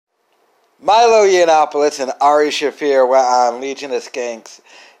Milo Yiannoppolous and Ari Shaffir were on Legion of Skanks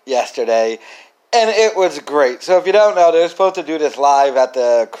yesterday, and it was great. So if you don't know, they were supposed to do this live at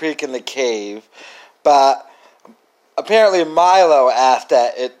the Creek in the Cave, but apparently Milo asked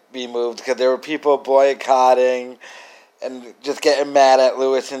that it be moved because there were people boycotting and just getting mad at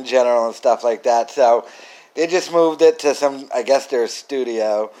Lewis in general and stuff like that. So they just moved it to their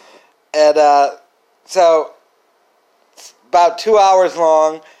studio. And so it's about 2 hours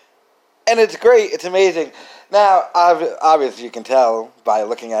long. And it's great. It's amazing. Now, obviously, you can tell by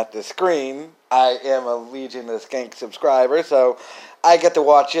looking at the screen, I am a Legion of Skanks subscriber, so I get to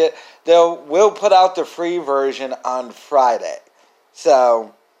watch it. We'll put out the free version on Friday.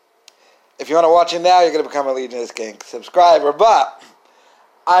 So, if you want to watch it now, you're going to become a Legion of Skanks subscriber. But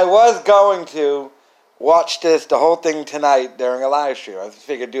I was going to watch the whole thing tonight during a live stream. I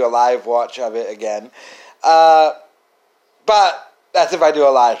figured do a live watch of it again. But that's if I do a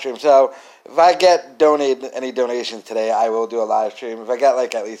live stream. So if I get any donations today, I will do a live stream. If I get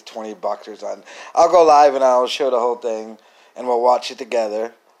at least $20 or something, I'll go live and I'll show the whole thing and we'll watch it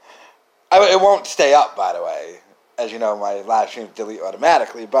together. It won't stay up, by the way. As you know, my live streams delete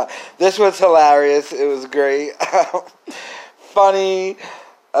automatically. But this was hilarious. It was great. Funny.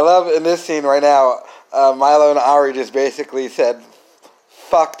 I love in this scene right now, Milo and Ari just basically said,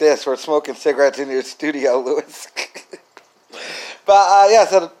 "Fuck this, we're smoking cigarettes in your studio, Lewis." But,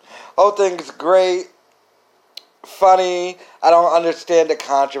 so the whole thing's great, funny. I don't understand the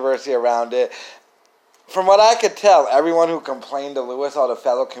controversy around it. From what I could tell, everyone who complained to Lewis, all the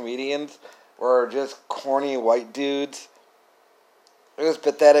fellow comedians, were just corny white dudes. It was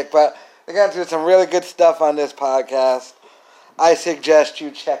pathetic, but they got through some really good stuff on this podcast. I suggest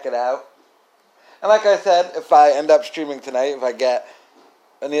you check it out. And like I said, if I end up streaming tonight, if I get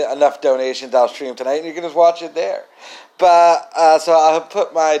enough donations, I'll stream tonight, and you can just watch it there. But, so I'll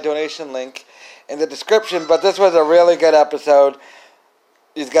put my donation link in the description, but this was a really good episode.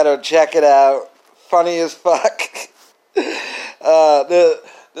 You've got to check it out. Funny as fuck. The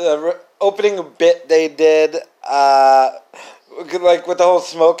opening bit they did, with the whole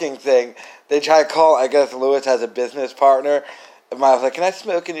smoking thing, they try to call, I guess Lewis has a business partner. And Milo's like, "Can I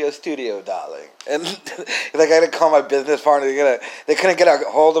smoke in your studio, darling?" And he's like, "I gotta call my business partner." They couldn't get a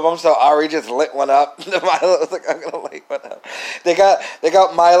hold of him, so Ari just lit one up. Milo was like, "I'm gonna light one up." They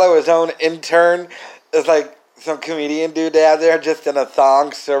got Milo, his own intern. It's like some comedian dude they have there, just in a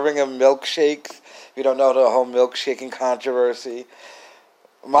thong, serving him milkshakes. If you don't know the whole milkshaking controversy,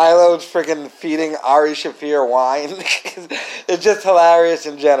 Milo's freaking feeding Ari Shaffir wine. It's just hilarious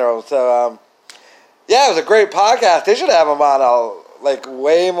in general. So, yeah, it was a great podcast. They should have him on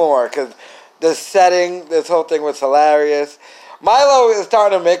way more, because the setting, this whole thing was hilarious. Milo is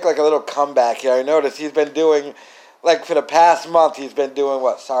starting to make a little comeback here. I noticed he's been doing, for the past month, he's been doing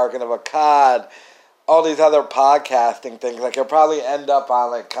Sargon of Akkad, all these other podcasting things. He'll probably end up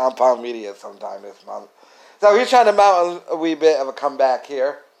on Compound Media sometime this month. So he's trying to mount a wee bit of a comeback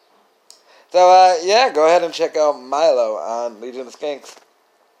here. So, go ahead and check out Milo on Legion of Skanks.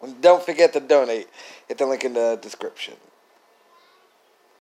 And don't forget to donate. Hit the link in the description.